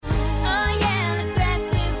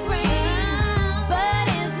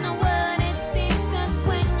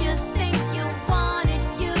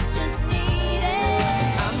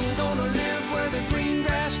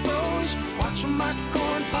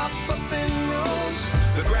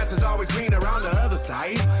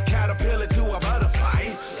sight. Caterpillar to a butterfly.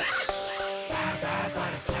 Bye, bye,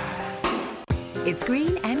 butterfly. It's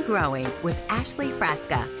Green and Growing with Ashley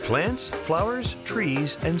Frasca. Plants, flowers,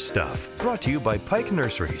 trees, and stuff. Brought to you by Pike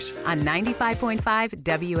Nurseries. On 95.5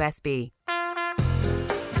 WSB.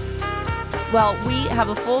 Well, we have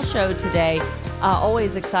a full show today.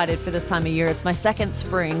 Always excited for this time of year. It's my second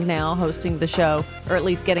spring now hosting the show, or at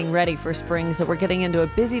least getting ready for spring. So we're getting into a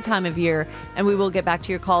busy time of year, and we will get back to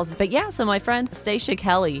your calls. But yeah, so my friend Stacia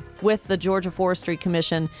Kelly with the Georgia Forestry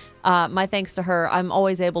Commission, my thanks to her. I'm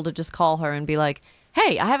always able to just call her and be like,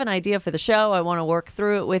 hey, I have an idea for the show. I want to work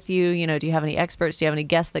through it with you. You know, do you have any experts? Do you have any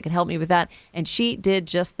guests that can help me with that? And she did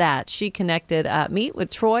just that. She connected me with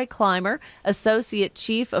Troy Clymer, Associate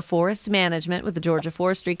Chief of Forest Management with the Georgia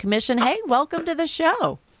Forestry Commission. Hey, welcome to the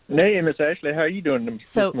show. Hey, Miss Ashley, how are you doing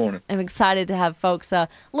this morning? I'm excited to have folks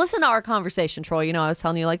listen to our conversation, Troy. You know, I was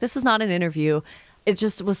telling you, like, this is not an interview. It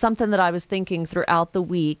just was something that I was thinking throughout the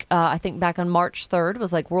week. I think back on March 3rd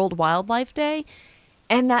was like World Wildlife Day.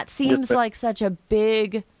 And that seems like such a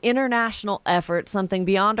big international effort, something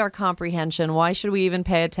beyond our comprehension. Why should we even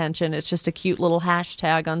pay attention? It's just a cute little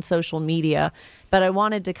hashtag on social media. But I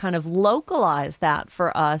wanted to kind of localize that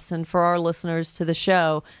for us and for our listeners to the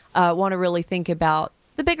show. Want to really think about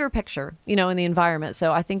the bigger picture, you know, in the environment.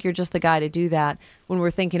 So I think you're just the guy to do that when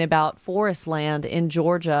we're thinking about forest land in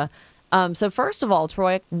Georgia. So first of all,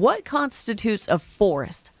 Troy, what constitutes a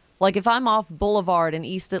forest? Like if I'm off Boulevard in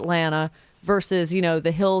East Atlanta versus, you know,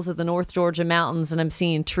 the hills of the North Georgia mountains and I'm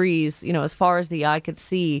seeing trees, you know, as far as the eye could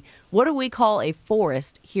see, what do we call a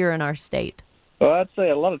forest here in our state? Well, I'd say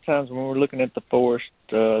a lot of times when we're looking at the forest,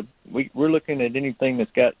 we're looking at anything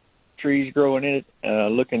that's got trees growing in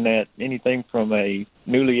it, looking at anything from a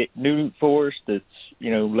new forest that's, you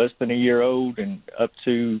know, less than a year old and up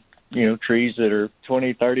to, you know, trees that are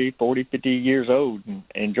 20, 30, 40, 50 years old.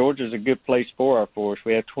 And Georgia's a good place for our forest.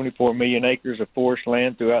 We have 24 million acres of forest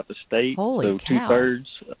land throughout the state. Holy cow.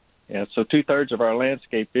 Two-thirds of our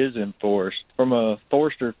landscape is in forest. From a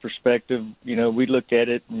forester perspective, you know, we look at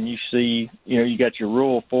it and you see, you know, you got your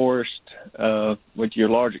rural forest with your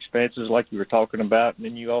large expanses like you were talking about, and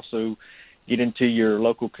then you also get into your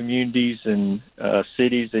local communities and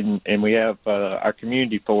cities, and we have our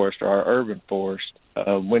community forest or our urban forest.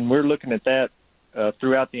 When we're looking at that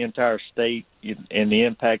throughout the entire state and the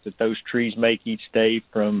impact that those trees make each day,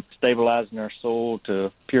 from stabilizing our soil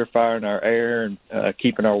to purifying our air and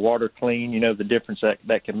keeping our water clean, you know, the difference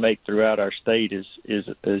that can make throughout our state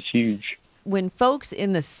is huge. When folks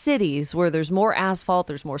in the cities where there's more asphalt,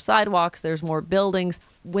 there's more sidewalks, there's more buildings,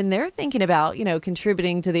 when they're thinking about, you know,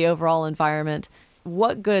 contributing to the overall environment,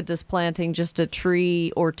 what good does planting just a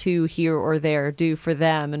tree or two here or there do for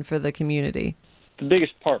them and for the community? The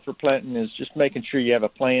biggest part for planting is just making sure you have a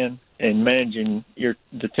plan and managing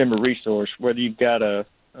the timber resource, whether you've got a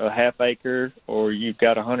half acre or you've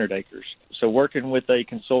got 100 acres. So working with a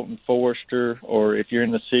consultant forester, or if you're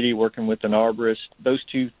in the city, working with an arborist, those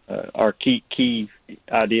two are key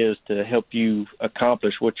ideas to help you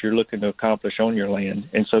accomplish what you're looking to accomplish on your land.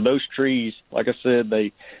 And so those trees, like I said,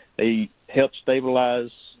 they help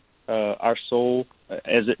stabilize our soil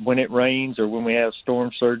when it rains or when we have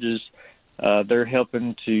storm surges. They're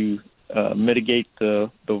helping to mitigate the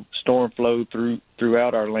storm flow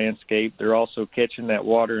throughout our landscape. They're also catching that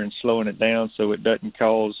water and slowing it down so it doesn't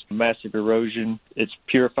cause massive erosion. It's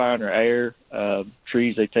purifying our air.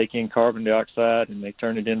 Trees, they take in carbon dioxide and they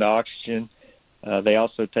turn it into oxygen. They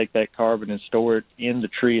also take that carbon and store it in the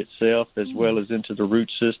tree itself as well as into the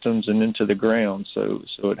root systems and into the ground. So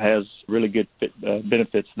it has really good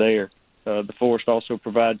benefits there. The forest also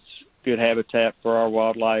provides good habitat for our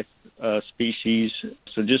wildlife species.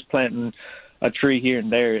 So just planting a tree here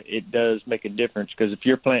and there, it does make a difference, because if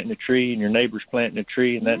you're planting a tree and your neighbor's planting a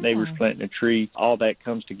tree and that neighbor's planting a tree, all that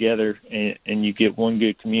comes together and you get one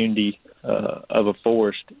good community of a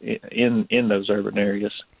forest in those urban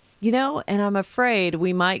areas. You know, and I'm afraid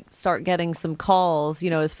we might start getting some calls,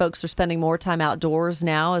 you know, as folks are spending more time outdoors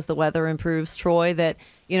now as the weather improves, Troy, that,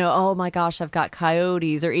 you know, oh my gosh, I've got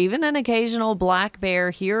coyotes or even an occasional black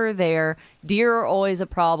bear here or there. Deer are always a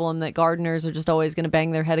problem, that gardeners are just always going to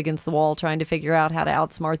bang their head against the wall trying to figure out how to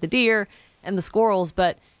outsmart the deer and the squirrels.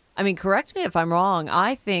 But I mean, correct me if I'm wrong.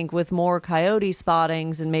 I think with more coyote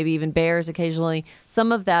spottings and maybe even bears occasionally,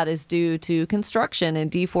 some of that is due to construction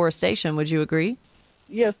and deforestation. Would you agree?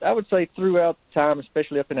 Yes, I would say throughout time,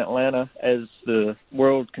 especially up in Atlanta, as the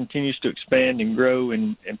world continues to expand and grow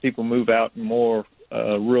and people move out in more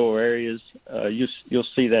rural areas, you'll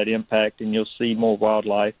see that impact and you'll see more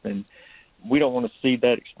wildlife. And we don't want to see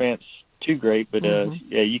that expanse too great, but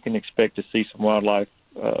yeah, you can expect to see some wildlife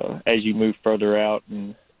as you move further out.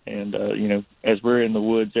 And And as we're in the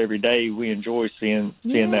woods every day, we enjoy seeing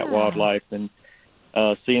that wildlife and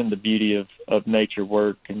seeing the beauty of nature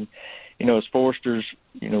work. And as foresters,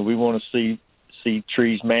 we want to see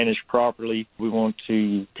trees managed properly. We want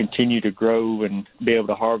to continue to grow and be able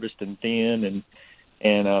to harvest and thin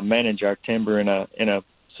and manage our timber in a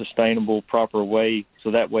sustainable, proper way,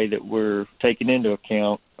 so that way that we're taking into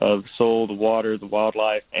account of the soil, the water, the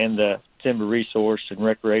wildlife, and the timber resource and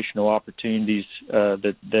recreational opportunities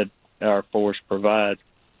that our forest provides.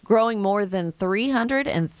 Growing more than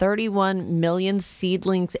 331 million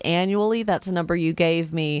seedlings annually, that's a number you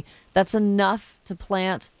gave me. That's enough to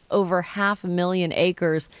plant over 500,000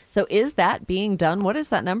 acres. So is that being done? What is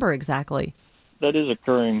that number exactly? That is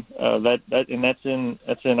occurring. That's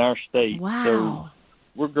in our state. Wow. So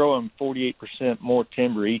we're growing 48% more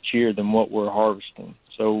timber each year than what we're harvesting.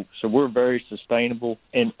 So we're very sustainable,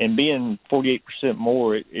 and being 48%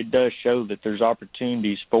 more, it does show that there's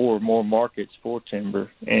opportunities for more markets for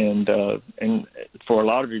timber. And for a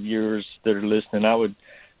lot of your viewers that are listening, I would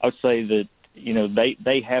say that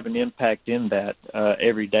they have an impact in that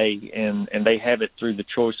every day, and they have it through the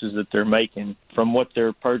choices that they're making from what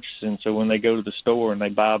they're purchasing. So when they go to the store and they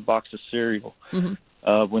buy a box of cereal,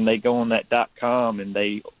 when they go on that .com and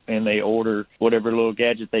they order whatever little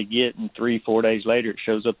gadget they get, and 3-4 days later it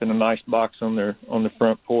shows up in a nice box on the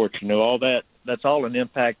front porch. All that's all an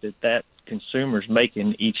impact that consumer's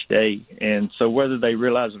making each day. And so whether they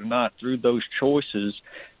realize it or not, through those choices,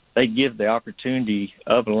 they give the opportunity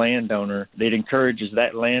of a landowner that encourages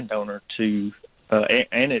that landowner to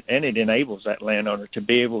and it enables that landowner to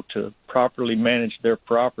be able to properly manage their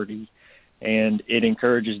property. And it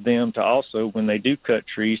encourages them to also, when they do cut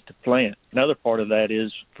trees, to plant. Another part of that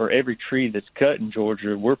is for every tree that's cut in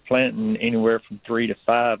Georgia, we're planting anywhere from 3 to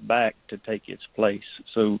 5 back to take its place.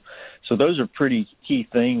 So those are pretty key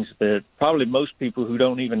things that probably most people who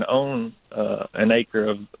don't even own an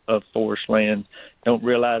acre of forest land don't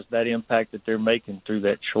realize that impact that they're making through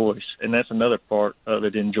that choice. And that's another part of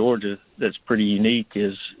it in Georgia that's pretty unique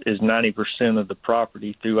is 90% of the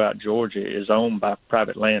property throughout Georgia is owned by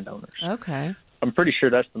private landowners. Okay. I'm pretty sure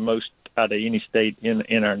that's the most out of any state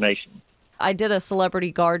in our nation. I did a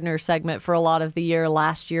celebrity gardener segment for a lot of the year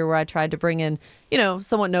last year where I tried to bring in,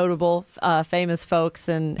 somewhat notable, famous folks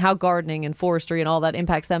and how gardening and forestry and all that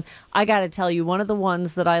impacts them. I got to tell you, one of the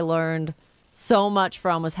ones that I learned so much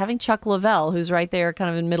from was having Chuck Lavelle, who's right there kind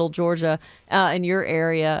of in middle Georgia in your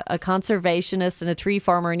area, a conservationist and a tree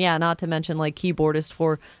farmer. And not to mention like keyboardist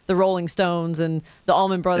for the Rolling Stones and the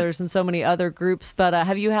Allman Brothers and so many other groups. But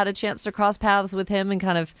have you had a chance to cross paths with him and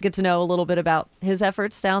kind of get to know a little bit about his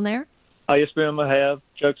efforts down there? Yes, ma'am, I have.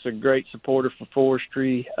 Chuck's a great supporter for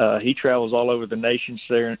forestry. He travels all over the nation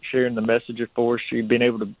sharing the message of forestry, being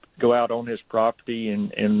able to go out on his property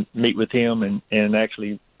and meet with him and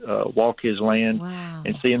actually walk his land. Wow.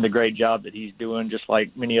 And seeing the great job that he's doing, just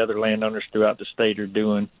like many other landowners throughout the state are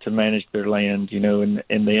doing to manage their land,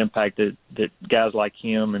 and the impact that guys like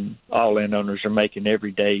him and all landowners are making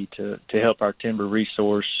every day to help our timber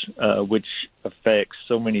resource, which affects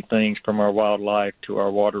so many things from our wildlife to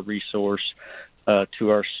our water resource, to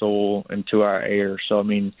our soil and to our air. So, I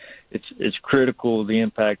mean, it's critical, the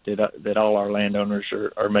impact that all our landowners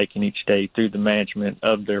are making each day through the management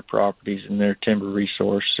of their properties and their timber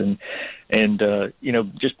resource. And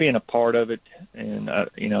just being a part of it, and,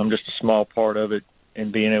 I'm just a small part of it,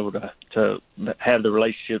 and being able to have the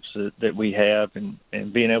relationships that we have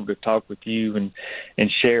and being able to talk with you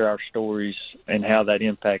and share our stories and how that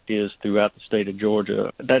impact is throughout the state of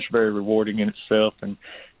Georgia, that's very rewarding in itself.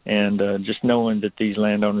 And just knowing that these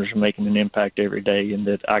landowners are making an impact every day and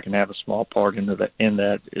that I can have a small part in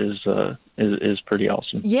that is pretty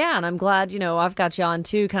awesome. Yeah, and I'm glad, I've got you on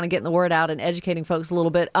too, kind of getting the word out and educating folks a little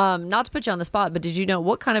bit. Not to put you on the spot, but did you know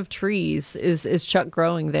what kind of trees is Chuck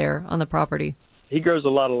growing there on the property? He grows a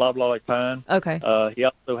lot of loblolly pine. Okay. He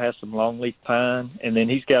also has some longleaf pine, and then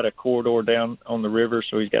he's got a corridor down on the river,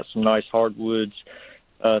 so he's got some nice hardwoods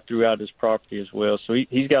throughout his property as well. So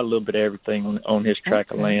he's got a little bit of everything on his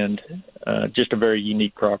tract of land. Just a very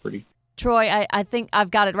unique property. Troy, I think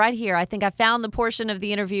I've got it right here. I think I found the portion of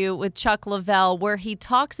the interview with Chuck Lavelle where he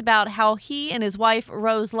talks about how he and his wife,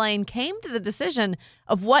 Rose Lane, came to the decision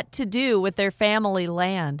of what to do with their family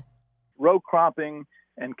land. Row cropping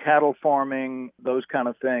and cattle farming, those kind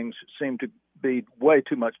of things seem to be way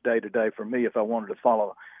too much day to day for me if I wanted to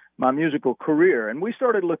follow my musical career. And we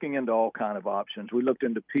started looking into all kind of options. We looked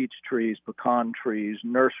into peach trees, pecan trees,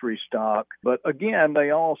 nursery stock. But again,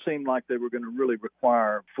 they all seemed like they were going to really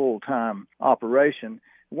require full-time operation.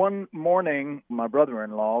 One morning, my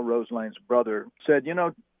brother-in-law, Rose Lane's brother, said,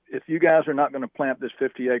 if you guys are not going to plant this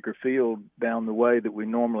 50-acre field down the way that we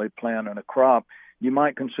normally plant in a crop, you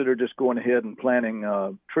might consider just going ahead and planting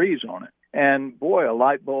trees on it. And boy, a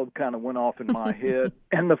light bulb kind of went off in my head.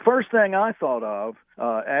 And the first thing I thought of,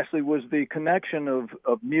 Ashley, was the connection of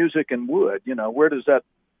music and wood. You know, where does that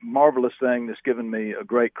marvelous thing that's given me a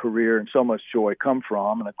great career and so much joy come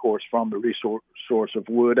from? And of course, from the resource of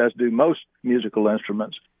wood, as do most musical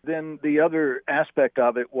instruments. Then the other aspect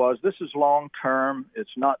of it was this is long-term.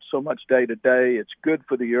 It's not so much day-to-day. It's good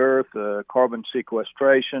for the earth, carbon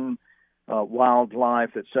sequestration,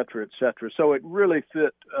 wildlife, et cetera, et cetera. So it really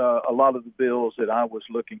fit a lot of the bills that I was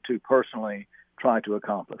looking to personally try to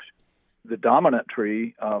accomplish. The dominant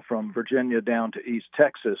tree from Virginia down to East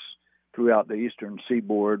Texas throughout the eastern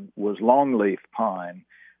seaboard was longleaf pine.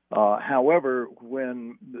 However,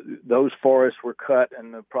 when those forests were cut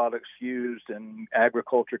and the products used and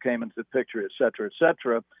agriculture came into the picture, et cetera,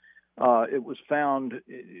 it was found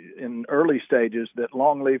in early stages that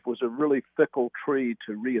longleaf was a really fickle tree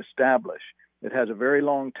to reestablish. It has a very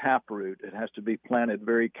long taproot. It has to be planted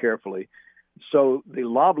very carefully. So the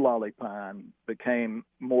loblolly pine became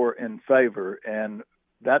more in favor, and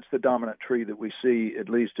that's the dominant tree that we see, at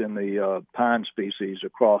least in the pine species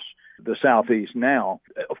across the southeast now.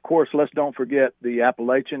 Of course, let's don't forget the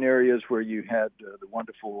Appalachian areas where you had the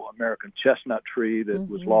wonderful American chestnut tree that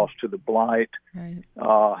was lost to the blight. Right.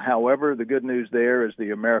 However, the good news there is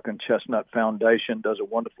the American Chestnut Foundation does a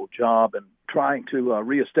wonderful job in trying to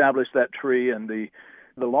reestablish that tree. And the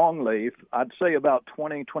longleaf, I'd say about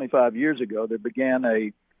 20, 25 years ago, there began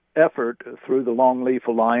a effort through the Longleaf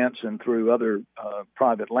Alliance and through other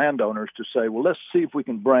private landowners to say, well, let's see if we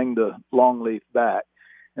can bring the longleaf back.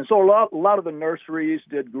 And so a lot of the nurseries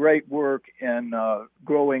did great work in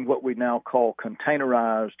growing what we now call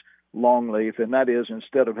containerized longleaf, and that is,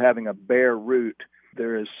 instead of having a bare root,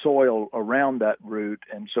 there is soil around that root,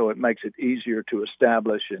 and so it makes it easier to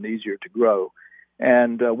establish and easier to grow.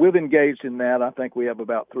 And we've engaged in that. I think we have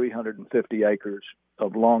about 350 acres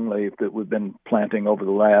of longleaf that we've been planting over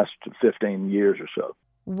the last 15 years or so.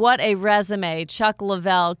 What a resume. Chuck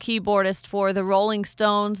Leavell, keyboardist for the Rolling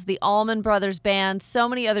Stones, the Allman Brothers Band, so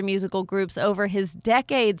many other musical groups over his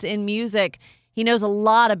decades in music. He knows a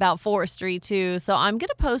lot about forestry, too, so I'm going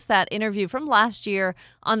to post that interview from last year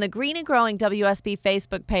on the Green and Growing WSB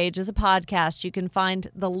Facebook page as a podcast. You can find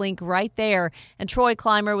the link right there. And Troy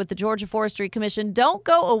Clymer with the Georgia Forestry Commission. Don't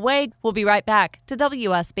go away. We'll be right back to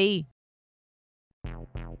WSB.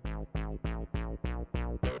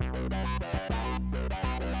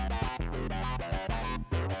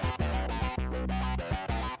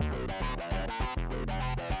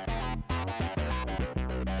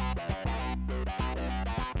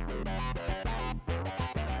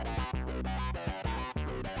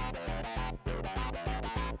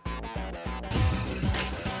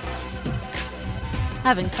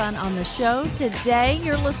 Having fun on the show today.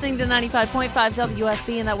 You're listening to 95.5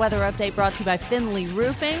 WSB, and that weather update brought to you by Finley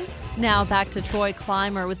Roofing. Now back to Troy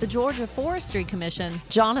Clymer with the Georgia Forestry Commission.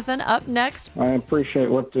 Jonathan, up next. I appreciate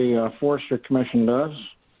what the Forestry Commission does.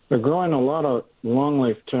 They're growing a lot of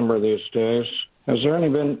longleaf timber these days. Has there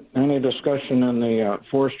been any discussion in the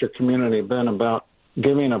forestry community about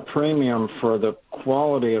giving a premium for the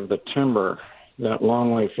quality of the timber that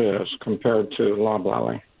longleaf is compared to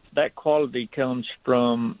loblolly? That quality comes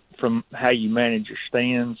from how you manage your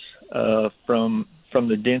stands, from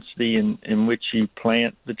the density in which you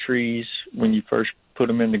plant the trees when you first put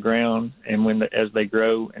them in the ground, and as they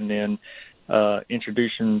grow, and then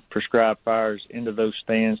introducing prescribed fires into those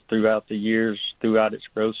stands throughout the years, throughout its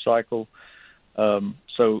growth cycle.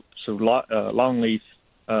 So longleaf,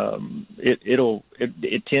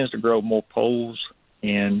 it tends to grow more poles,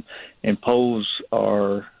 and poles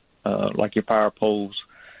are like your power poles.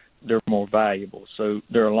 They're more valuable. So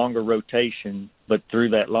they're a longer rotation, but through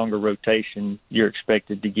that longer rotation, you're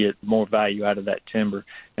expected to get more value out of that timber.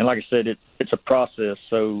 And like I said, it's a process.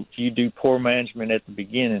 So if you do poor management at the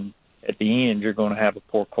beginning, at the end, you're going to have a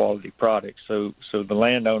poor quality product. So the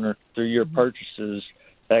landowner, through your purchases,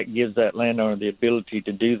 that gives that landowner the ability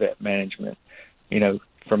to do that management,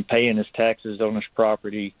 from paying his taxes on his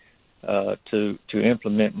property to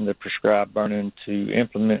implementing the prescribed burning, to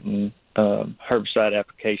implementing herbicide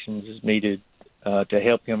applications is needed to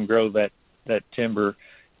help him grow that timber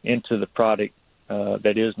into the product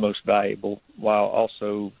that is most valuable, while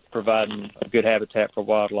also providing a good habitat for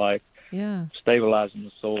wildlife, stabilizing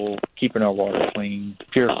the soil, keeping our water clean,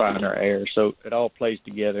 purifying our air. So it all plays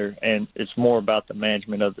together, and it's more about the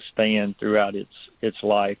management of the stand throughout its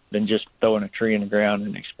life than just throwing a tree in the ground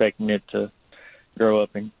and expecting it to grow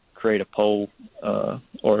up and create a pole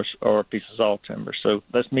or a piece of saw timber. So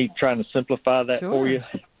that's me trying to simplify that for you.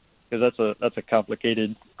 because that's a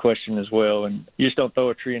complicated question as well. And you just don't throw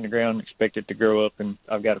a tree in the ground and expect it to grow up. And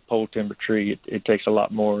I've got a pole timber tree. It takes a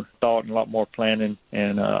lot more thought and a lot more planning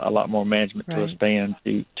and a lot more management to a stand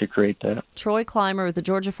to create that. Troy Clymer with the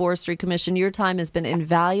Georgia Forestry Commission, your time has been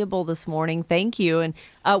invaluable this morning. Thank you. And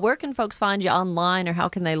where can folks find you online, or how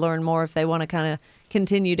can they learn more if they want to kind of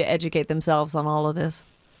continue to educate themselves on all of this?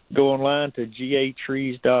 Go online to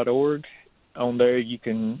gatrees.org. On there, you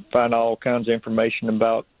can find all kinds of information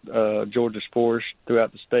about Georgia's forests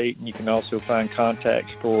throughout the state, and you can also find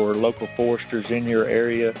contacts for local foresters in your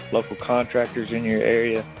area, local contractors in your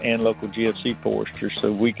area, and local GFC foresters,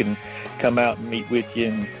 so we can come out and meet with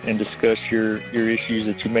you and discuss your issues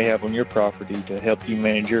that you may have on your property to help you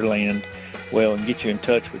manage your land well and get you in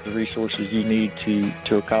touch with the resources you need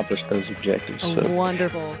to accomplish those objectives.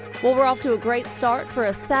 Wonderful. Well, we're off to a great start for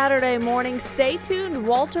a Saturday morning. Stay tuned.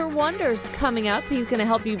 Walter Wonders coming up. He's going to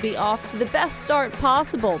help you be off to the best start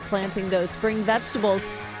possible, planting those spring vegetables.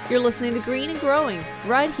 You're listening to Green and Growing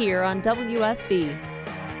right here on WSB.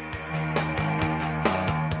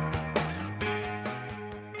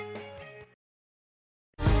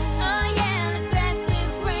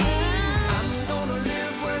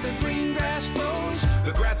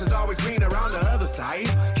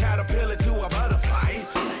 Caterpillar to a butterfly.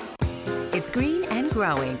 It's Green and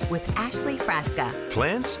Growing with Ashley Frasca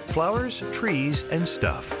Plants, flowers, trees, and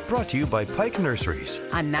stuff. Brought to you by Pike Nurseries.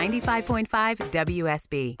 on 95.5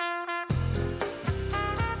 WSB.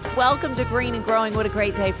 Welcome to Green and Growing. What a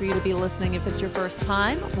great day for you to be listening. If it's your first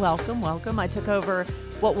time, welcome, welcome. I took over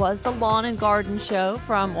what was the Lawn and Garden Show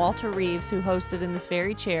from Walter Reeves, who hosted in this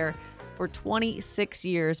very chair for 26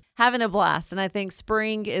 years. Having a blast. And I think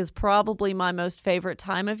spring is probably my most favorite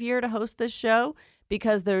time of year to host this show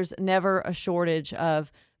because there's never a shortage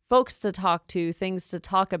of folks to talk to, things to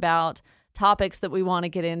talk about, topics that we want to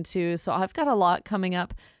get into. So I've got a lot coming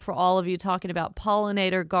up for all of you, talking about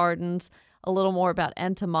pollinator gardens, a little more about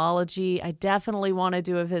entomology. I definitely want to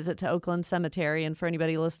do a visit to Oakland Cemetery. And for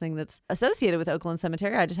anybody listening that's associated with Oakland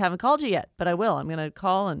Cemetery, I just haven't called you yet, but I will. I'm going to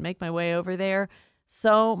call and make my way over there.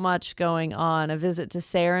 So much going on. A visit to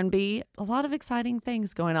Serenbe. A lot of exciting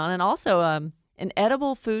things going on. And also an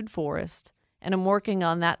edible food forest. And I'm working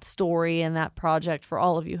on that story and that project for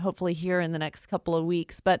all of you, hopefully here in the next couple of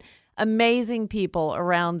weeks. But amazing people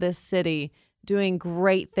around this city doing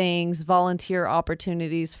great things, volunteer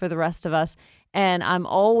opportunities for the rest of us. And I'm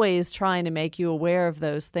always trying to make you aware of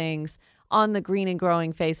those things on the Green and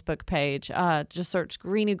Growing Facebook page. Just search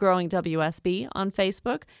Green and Growing WSB on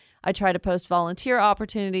Facebook. I try to post volunteer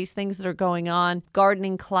opportunities, things that are going on,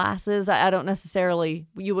 gardening classes. I don't necessarily,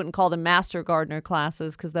 you wouldn't call them master gardener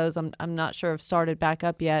classes because those I'm not sure have started back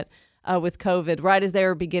up yet with COVID. Right as they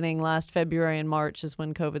were beginning last February and March is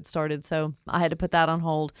when COVID started. So I had to put that on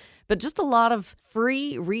hold. But just a lot of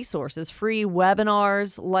free resources, free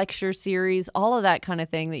webinars, lecture series, all of that kind of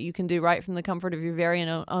thing that you can do right from the comfort of your very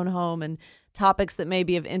own home, and topics that may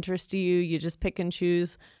be of interest to you. You just pick and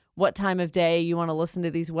choose what time of day you want to listen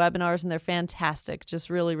to these webinars, and they're fantastic. Just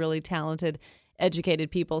really, really talented,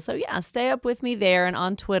 educated people. So yeah, stay up with me there and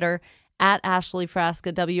on Twitter at Ashley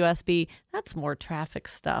Frasca WSB. That's more traffic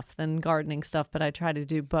stuff than gardening stuff, but I try to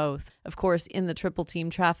do both. Of course, in the Triple Team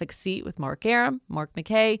Traffic Seat with Mark Aram, Mark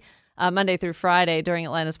McKay, Monday through Friday during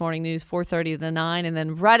Atlanta's Morning News, 4:30 to 9. And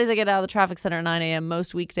then right as I get out of the traffic center at 9 a.m.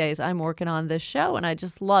 most weekdays, I'm working on this show, and I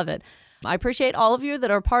just love it. I appreciate all of you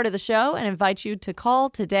that are part of the show and invite you to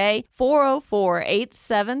call today,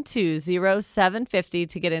 404-872-0750,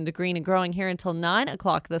 to get into Green and Growing here until 9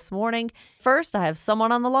 o'clock this morning. First, I have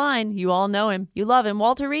someone on the line. You all know him. You love him.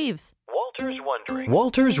 Walter Reeves. Walter's Wondering.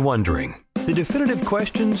 Walter's Wondering. The definitive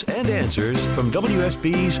questions and answers from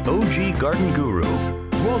WSB's OG garden guru,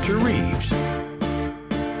 Walter Reeves.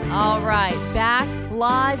 All right, back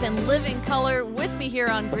live and living color with me here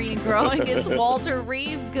on Green and Growing is Walter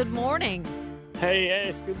Reeves. Good morning. Hey,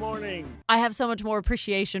 Ash, good morning. I have so much more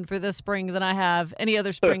appreciation for this spring than I have any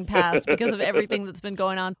other spring past because of everything that's been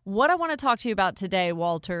going on. What I want to talk to you about today,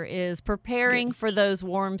 Walter, is preparing for those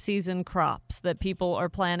warm season crops that people are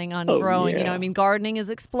planning on growing. Yeah. You know, I mean, gardening is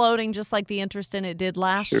exploding just like the interest in it did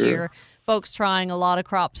last year. Folks trying a lot of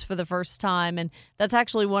crops for the first time. And that's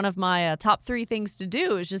actually one of my top 3 things to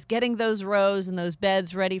do is just getting those rows and those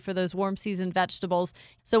beds ready for those warm season vegetables.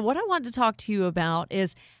 So what I want to talk to you about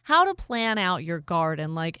is how to plan out your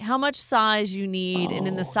garden, like how much size you need, and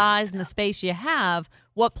in the size and the space you have,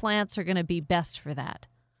 what plants are going to be best for that.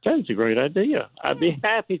 That's a great idea. I'd be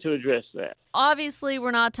happy to address that. Obviously,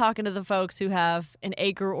 we're not talking to the folks who have an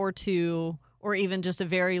acre or two or even just a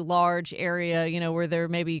very large area, you know, where they're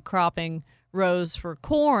maybe cropping rows for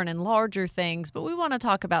corn and larger things, but we want to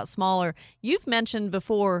talk about smaller. You've mentioned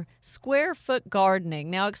before square foot gardening.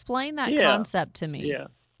 Now explain that concept to me. Yeah.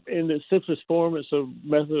 In the simplest form, it's a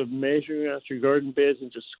method of measuring out your garden beds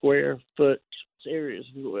into square foot areas,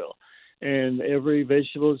 if you will. And every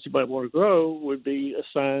vegetable that you might want to grow would be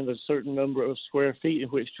assigned a certain number of square feet in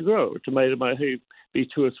which to grow. A tomato might be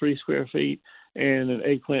 2 or 3 square feet, and an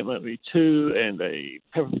eggplant might be 2, and a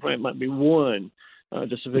pepper plant might be 1,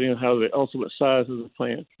 just depending on how the ultimate size of the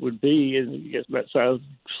plant would be, and you get that size of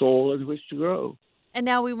soil in which to grow. And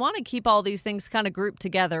now we want to keep all these things kind of grouped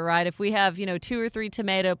together, right? If we have, 2 or 3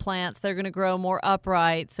 tomato plants, they're going to grow more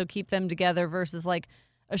upright, so keep them together versus like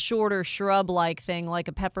a shorter shrub-like thing like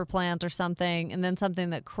a pepper plant or something, and then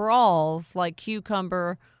something that crawls like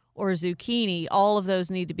cucumber or zucchini. All of those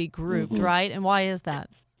need to be grouped, right? And why is that?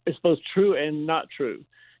 It's both true and not true.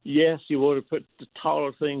 Yes, you want to put the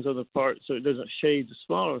taller things on the part so it doesn't shade the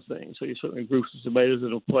smaller things. So you certainly group the tomatoes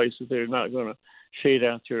in a place that they're not going to shade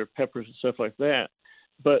out your peppers and stuff like that.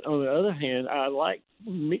 But on the other hand, I like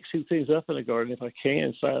mixing things up in the garden if I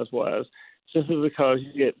can, size-wise, simply because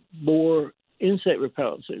you get more insect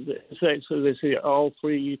repellency. The insects, so they see all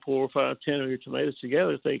 3, 4, 5, 10 of your tomatoes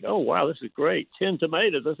together, think, oh, wow, this is great. 10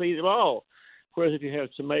 tomatoes, let's eat them all. Whereas if you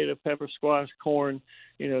have tomato, pepper, squash, corn,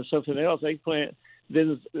 something else, eggplant,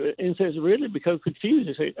 then the insects really become confused.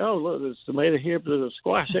 They say, oh, look, there's a tomato here, but there's a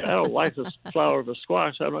squash. I don't like the flower of a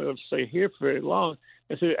squash. I'm not going to stay here for very long.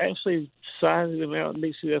 And so actually sizing them out and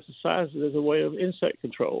mixing up the sizes is a way of insect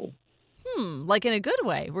control. Like in a good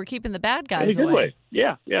way. We're keeping the bad guys away. In a good way.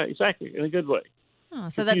 Yeah, exactly. In a good way. Oh,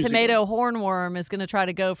 so that tomato hornworm is going to try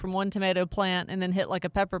to go from one tomato plant and then hit like a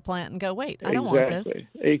pepper plant and go, wait, I don't want this.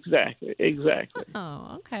 Exactly.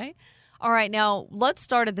 Oh, okay. All right, now let's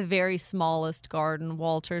start at the very smallest garden,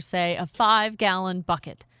 Walter, say a 5-gallon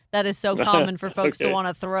bucket. That is so common for folks to want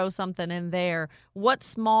to throw something in there. What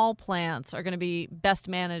small plants are going to be best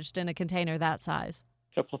managed in a container that size?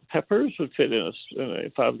 A couple of peppers would fit in a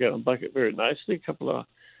 5-gallon bucket very nicely. A couple of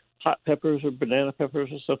hot peppers or banana peppers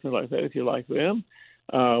or something like that if you like them.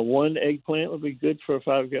 1 eggplant would be good for a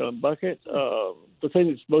 5-gallon bucket. The thing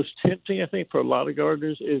that's most tempting, I think, for a lot of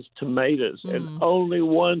gardeners is tomatoes. And only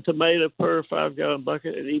 1 tomato per 5-gallon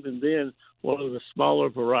bucket. And even then, one of the smaller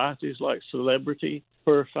varieties like Celebrity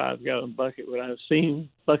per 5-gallon bucket. When I've seen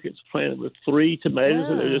buckets planted with 3 tomatoes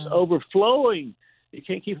and they're just overflowing. You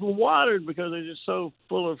can't keep them watered because they're just so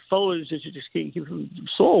full of foliage that you just can't keep them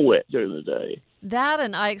soil wet during the day. That,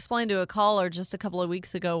 and I explained to a caller just a couple of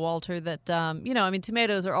weeks ago, Walter, that,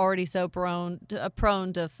 tomatoes are already so prone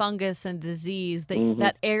to fungus and disease that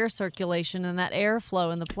that air circulation and that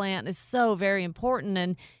airflow in the plant is so very important.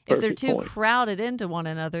 And if they're too crowded into one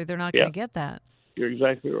another, they're not going to get that. You're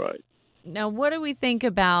exactly right. Now, what do we think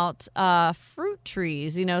about fruit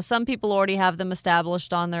trees? Some people already have them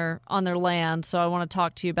established on their land, so I want to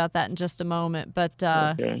talk to you about that in just a moment. But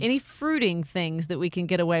any fruiting things that we can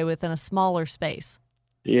get away with in a smaller space?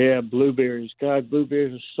 Yeah, blueberries. God,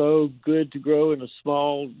 blueberries are so good to grow in a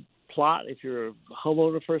small plot. If you're a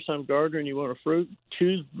homeowner, first-time gardener, and you want a fruit,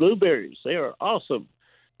 choose blueberries. They are awesome.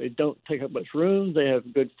 They don't take up much room. They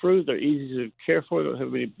have good fruit. They're easy to care for. They don't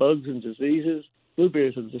have any bugs and diseases.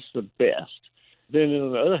 Blueberries are just the best. Then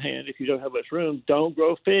on the other hand, if you don't have much room, don't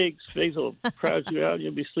grow figs. Figs will crowd you out and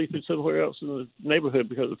you'll be sleeping somewhere else in the neighborhood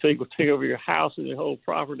because the fig will take over your house and your whole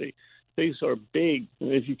property. Figs are big.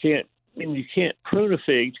 And if you can't prune a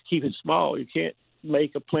fig to keep it small. You can't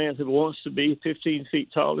make a plant that wants to be 15 feet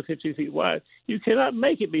tall to 15 feet wide. You cannot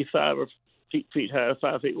make it be 5 feet high or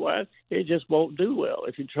 5 feet wide. It just won't do well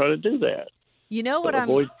if you try to do that.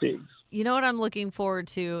 Avoid figs. You know what I'm looking forward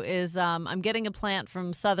to is I'm getting a plant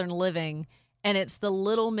from Southern Living, and it's the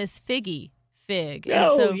Little Miss Figgy fig.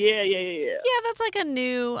 And yeah. Yeah, that's like a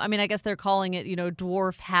new, I guess they're calling it,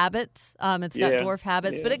 dwarf habits. It's got dwarf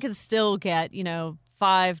habits, but it can still get,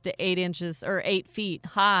 5 to 8 inches or 8 feet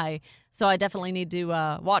high. So I definitely need to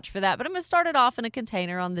watch for that. But I'm going to start it off in a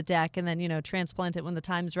container on the deck and then, transplant it when the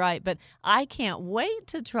time's right. But I can't wait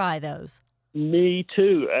to try those. Me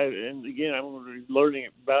too. And again, I'm learning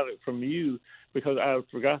about it from you because I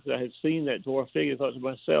forgot that I had seen that dwarf fig. I thought to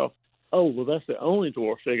myself, oh, well, that's the only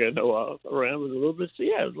dwarf fig I know of around with a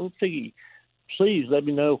little figgy. Please let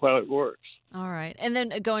me know how it works. All right. And then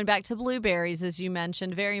going back to blueberries, as you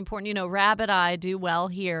mentioned, very important. Rabbit eye do well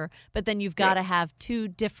here, but then you've got to have 2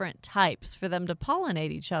 different types for them to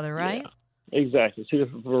pollinate each other, right? Yeah, exactly. 2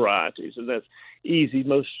 different varieties, and that's easy.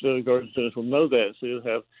 Most garden centers will know that. So you'll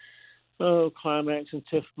have Climax and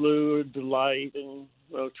Tiff Blue or Delight and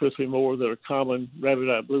 2 or 3 more that are common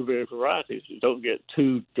rabbit-eye blueberry varieties. You don't get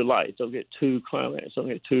 2 Delights, don't get 2 Climax, don't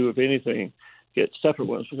get 2 of anything. get separate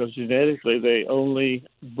ones because genetically they only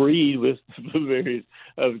breed with blueberries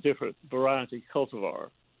of a different variety cultivar.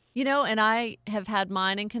 You know, and I have had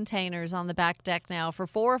mine in containers on the back deck now for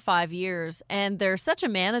 4 or 5 years, and they're such a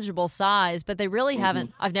manageable size, but they really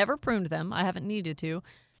haven't, I've never pruned them. I haven't needed to,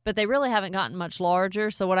 but they really haven't gotten much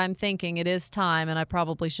larger. So what I'm thinking, it is time, and I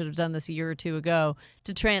probably should have done this a year or two ago,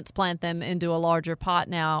 to transplant them into a larger pot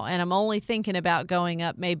now. And I'm only thinking about going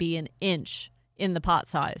up maybe an inch in the pot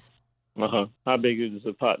size. Uh-huh. How big is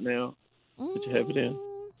the pot now that you have it in?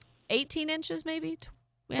 18 inches maybe.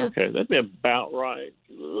 Yeah. Okay, that'd be about right.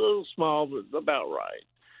 A little small, but about right.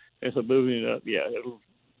 And so moving it up, yeah, it'll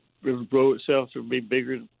grow itself to be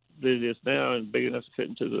bigger than it is now and big enough to fit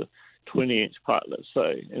into the 20-inch pot, let's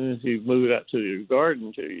say. And then if you move it out to your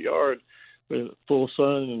garden, to your yard, with full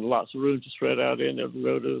sun and lots of room to spread out in, it'll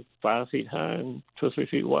grow to 5 feet high and 2 or 3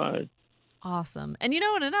 feet wide. Awesome. And you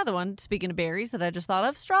know what, another one, speaking of berries that I just thought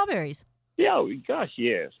of, strawberries. Yeah, oh, gosh,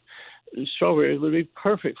 yes. Strawberries would be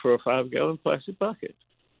perfect for a 5-gallon plastic bucket.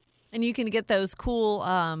 And you can get those cool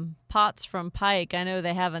pots from Pike. I know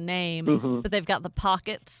they have a name, but they've got the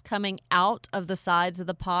pockets coming out of the sides of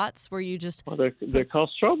the pots where you just... Well, they're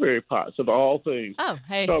called strawberry pots of all things. Oh,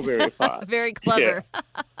 hey. Strawberry pots. Very clever.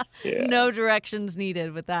 Yeah. No directions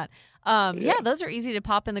needed with that. Yeah, those are easy to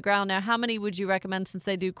pop in the ground. Now, how many would you recommend, since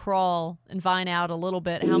they do crawl and vine out a little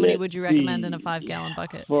bit, how many would you recommend in a 5-gallon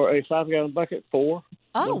bucket? For a 5-gallon bucket, 4.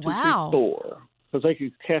 Oh, 1, 2, wow. 3, 4. Because they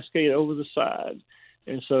can cascade over the side.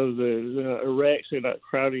 And so they're erect, they're not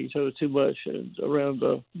crowding each other too much around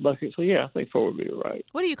the bucket. So, yeah, I think 4 would be right.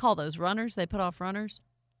 What do you call those, runners? They put off runners?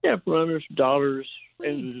 Yeah, runners, daughters. Sweet.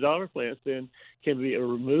 And the daughter plants then can be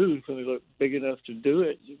removed when they look big enough to do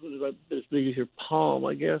it. You put it like as big as your palm,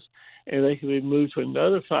 I guess. And they can be moved to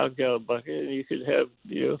another 5-gallon bucket, and you could have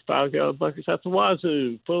 5-gallon buckets out the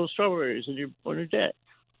wazoo full of strawberries on your deck.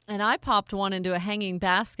 And I popped one into a hanging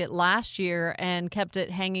basket last year and kept it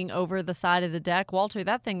hanging over the side of the deck. Walter,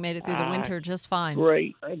 that thing made it through the winter just fine.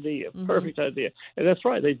 Great idea. Perfect idea. And that's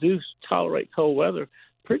right. They do tolerate cold weather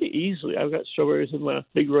pretty easily. I've got strawberries in my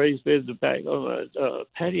big raised bed in the back on my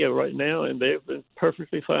patio right now, and they've been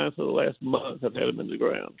perfectly fine for the last month. I've had them in the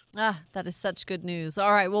ground. That is such good news.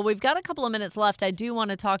 All right. Well, we've got a couple of minutes left. I do want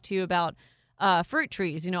to talk to you about fruit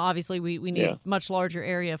trees. Obviously we need much larger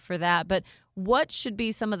area for that. But what should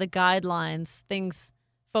be some of the guidelines, things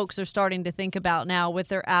folks are starting to think about now with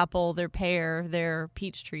their apple, their pear, their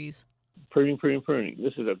peach trees? Pruning.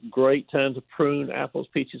 This is a great time to prune apples,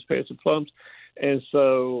 peaches, pears, and plums. And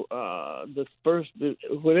so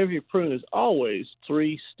whatever you prune, there's always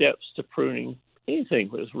 3 steps to pruning anything,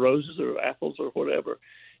 whether it's roses or apples or whatever.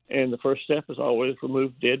 And the first step is always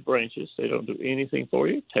remove dead branches. They don't do anything for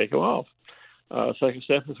you. Take them off. Second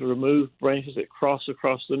step is to remove branches that cross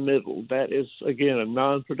across the middle. That is, again, a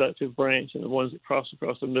non-productive branch, and the ones that cross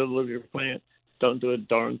across the middle of your plant don't do a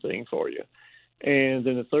darn thing for you. And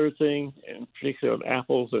then the third thing, and particularly on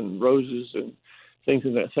apples and roses and things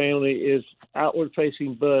in that family, is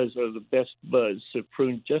outward-facing buds are the best buds to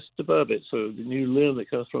prune just above it. So the new limb that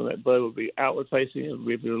comes from that bud will be outward-facing, and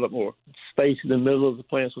we'll be a lot more space in the middle of the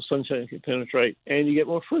plant so sunshine can penetrate, and you get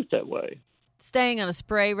more fruit that way. Staying on a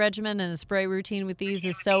spray regimen and a spray routine with these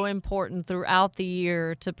is so important throughout the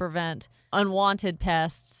year to prevent unwanted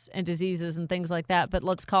pests and diseases and things like that. But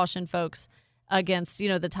let's caution folks against,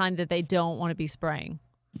 the time that they don't want to be spraying.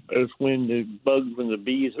 It's when the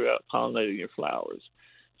bees are out pollinating your flowers.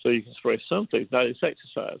 So you can spray something, not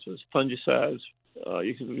insecticides, but fungicides.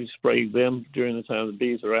 You can spray them during the time the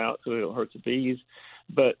bees are out so they don't hurt the bees.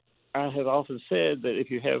 But I have often said that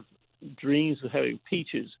if you have dreams of having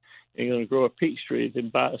peaches, and you're going to grow a peach tree, then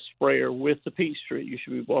buy a sprayer with the peach tree. You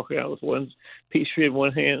should be walking out with one peach tree in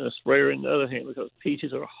one hand and a sprayer in the other hand, because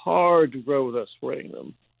peaches are hard to grow without spraying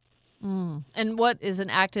them. And what is an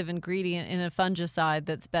active ingredient in a fungicide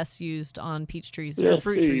that's best used on peach trees or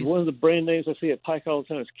fruit trees? One of the brand names I see at Pike all the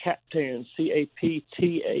time is Captan,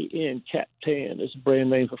 Captan. Captan is a brand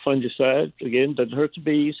name for fungicide. Again, doesn't hurt the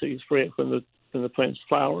bees, so you spray it when the plant's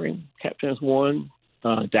flowering. Captan's one.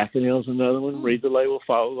 Daconil is another one. Read the label,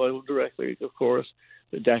 follow the label directly, of course.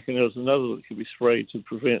 But Daconil is another one that can be sprayed to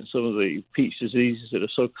prevent some of the peach diseases that are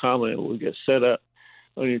so common and will get set up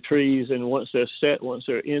on your trees. And once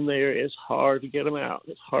they're in there, it's hard to get them out.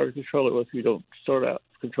 It's hard to control it if you don't start out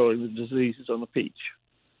controlling the diseases on the peach.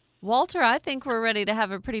 Walter, I think we're ready to have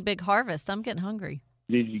a pretty big harvest. I'm getting hungry.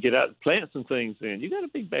 Need you get out and plant some things then. You got a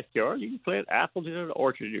big backyard. You can plant apples in an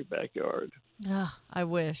orchard in your backyard. Oh, I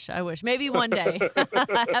wish. Maybe one day.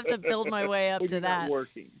 I have to build my way up to that.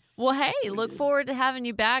 Working. Well, hey, look forward to having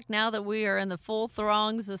you back now that we are in the full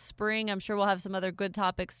throngs of spring. I'm sure we'll have some other good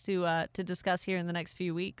topics to discuss here in the next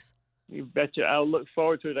few weeks. You betcha. I'll look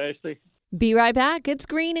forward to it, Ashley. Be right back. It's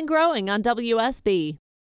Green and Growing on WSB.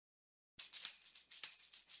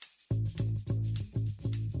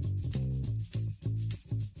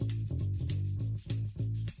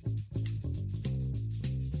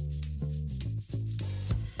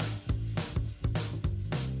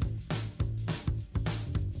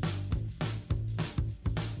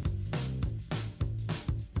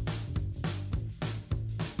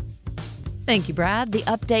 Thank you, Brad. The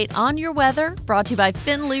update on your weather brought to you by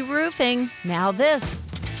Finley Roofing. Now this.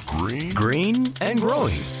 Green and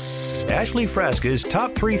Growing. Ashley Frasca's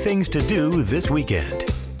top 3 things to do this weekend.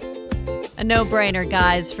 A no-brainer,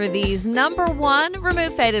 guys, for these. Number 1,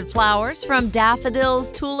 remove faded flowers from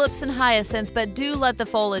daffodils, tulips, and hyacinth, but do let the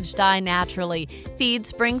foliage die naturally. Feed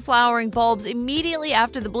spring flowering bulbs immediately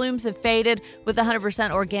after the blooms have faded with 100%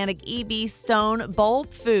 organic EB Stone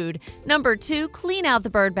bulb food. Number 2, clean out the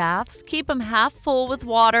bird baths. Keep them half full with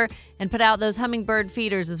water and put out those hummingbird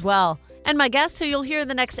feeders as well. And my guest, who you'll hear in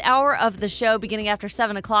the next hour of the show beginning after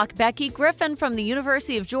 7 o'clock, Becky Griffin from the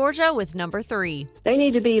University of Georgia with number 3. They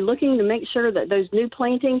need to be looking to make sure that those new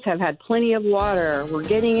plantings have had plenty of water. We're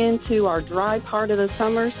getting into our dry part of the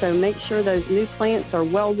summer, so make sure those new plants are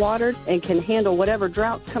well watered and can handle whatever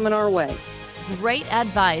drought's coming our way. Great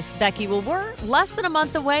advice, Becky. Well, we're less than a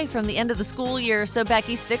month away from the end of the school year, so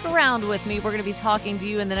Becky, stick around with me. We're going to be talking to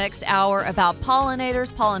you in the next hour about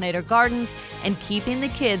pollinators, pollinator gardens, and keeping the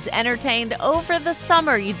kids entertained over the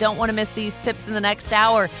summer. You don't want to miss these tips in the next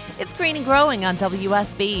hour. It's Green and Growing on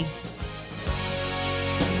WSB.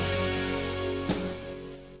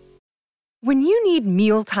 When you need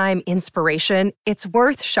mealtime inspiration, it's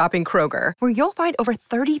worth shopping Kroger, where you'll find over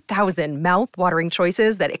 30,000 mouth-watering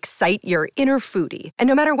choices that excite your inner foodie. And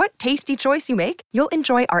no matter what tasty choice you make, you'll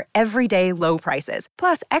enjoy our everyday low prices,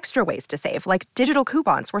 plus extra ways to save, like digital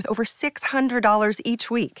coupons worth over $600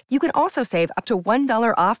 each week. You can also save up to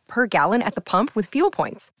 $1 off per gallon at the pump with fuel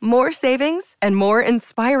points. More savings and more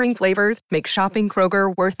inspiring flavors make shopping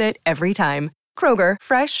Kroger worth it every time. Kroger,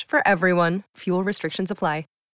 fresh for everyone. Fuel restrictions apply.